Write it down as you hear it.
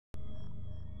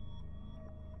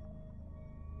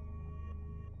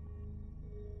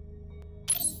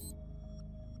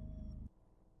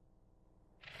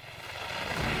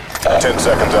10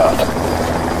 seconds out.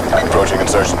 Approaching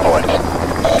insertion point.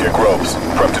 Kick ropes.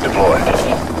 Prep to deploy.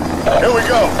 Here we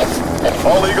go.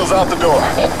 All Eagles out the door.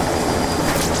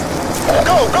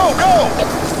 Go, go, go!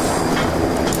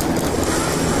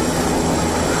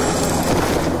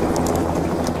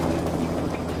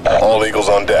 All Eagles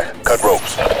on deck. Cut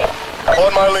ropes.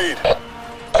 On my lead.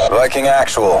 Viking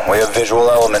Actual, we have visual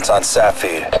elements on SAP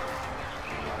feed.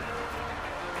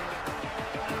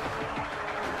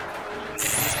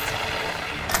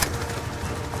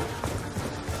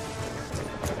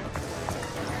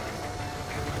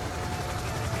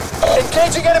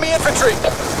 Engaging enemy infantry!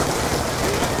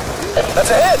 That's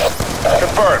a hit!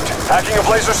 Confirmed. Hacking of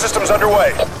laser systems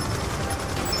underway.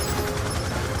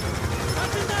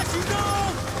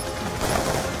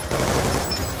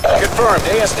 Confirmed.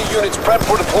 ASD units prepped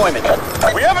for deployment.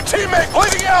 We have a teammate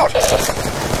bleeding out!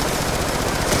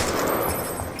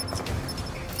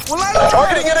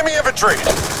 Targeting enemy infantry!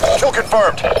 Kill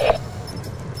confirmed.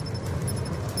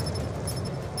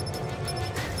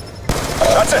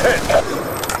 That's a hit.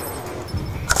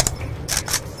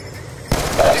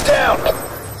 He's down!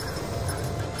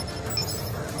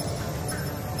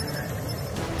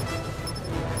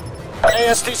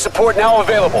 ASD support now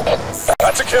available.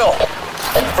 That's a kill.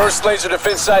 First laser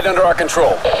defense site under our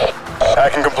control.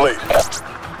 Hacking complete.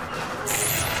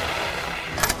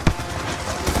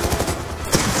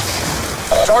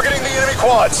 Targeting the enemy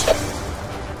quads.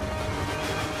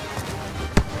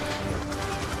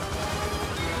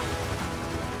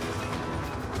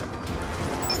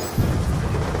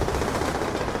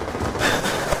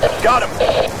 Got him.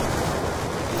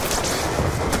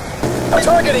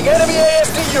 Targeting enemy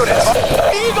ASD units.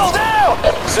 Eagle down!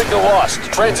 Signal lost.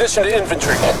 Transition to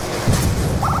infantry.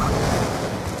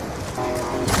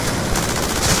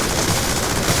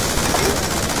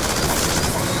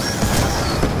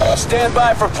 Stand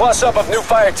by for plus up of new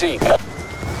fire team.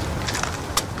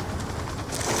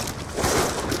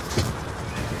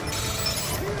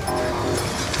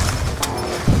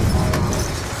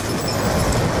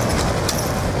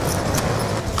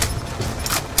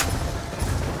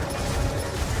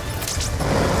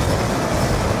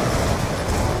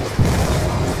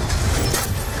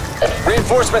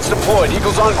 Reinforcements deployed.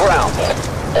 Eagles on ground.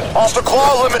 Hostile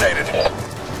claw eliminated.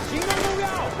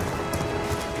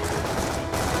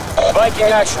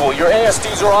 Viking Actual, your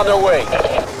ASDs are on their way.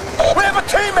 We have a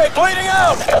teammate bleeding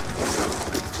out!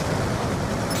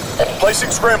 Placing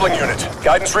scrambling unit.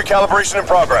 Guidance recalibration in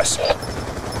progress.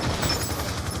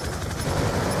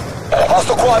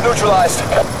 Hostile quad neutralized.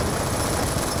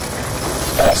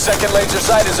 Second laser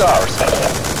sight is ours.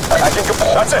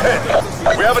 That's a hit.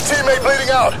 We have a teammate bleeding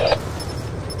out.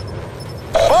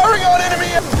 Firing on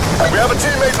enemy! We have a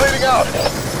teammate bleeding out.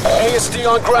 ASD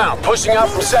on ground, pushing out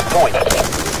from set point.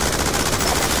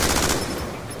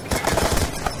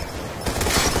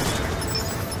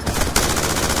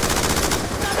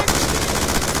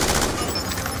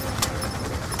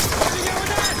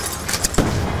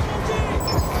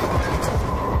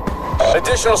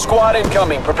 Additional squad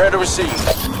incoming. Prepare to receive.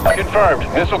 Confirmed.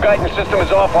 Missile guidance system is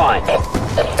offline.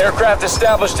 Aircraft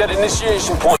established at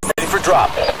initiation point. Ready for drop.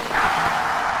 Easy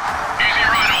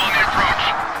Rhino on the approach.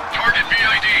 Target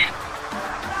VID.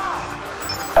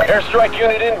 Airstrike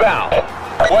unit inbound.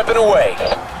 Weapon away.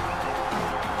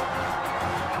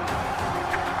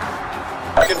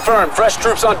 Confirmed. Fresh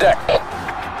troops on deck.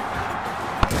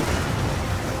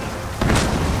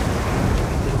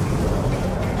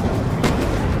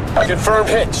 Confirmed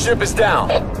hit. Ship is down.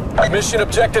 Mission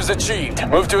objectives achieved.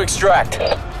 Move to extract.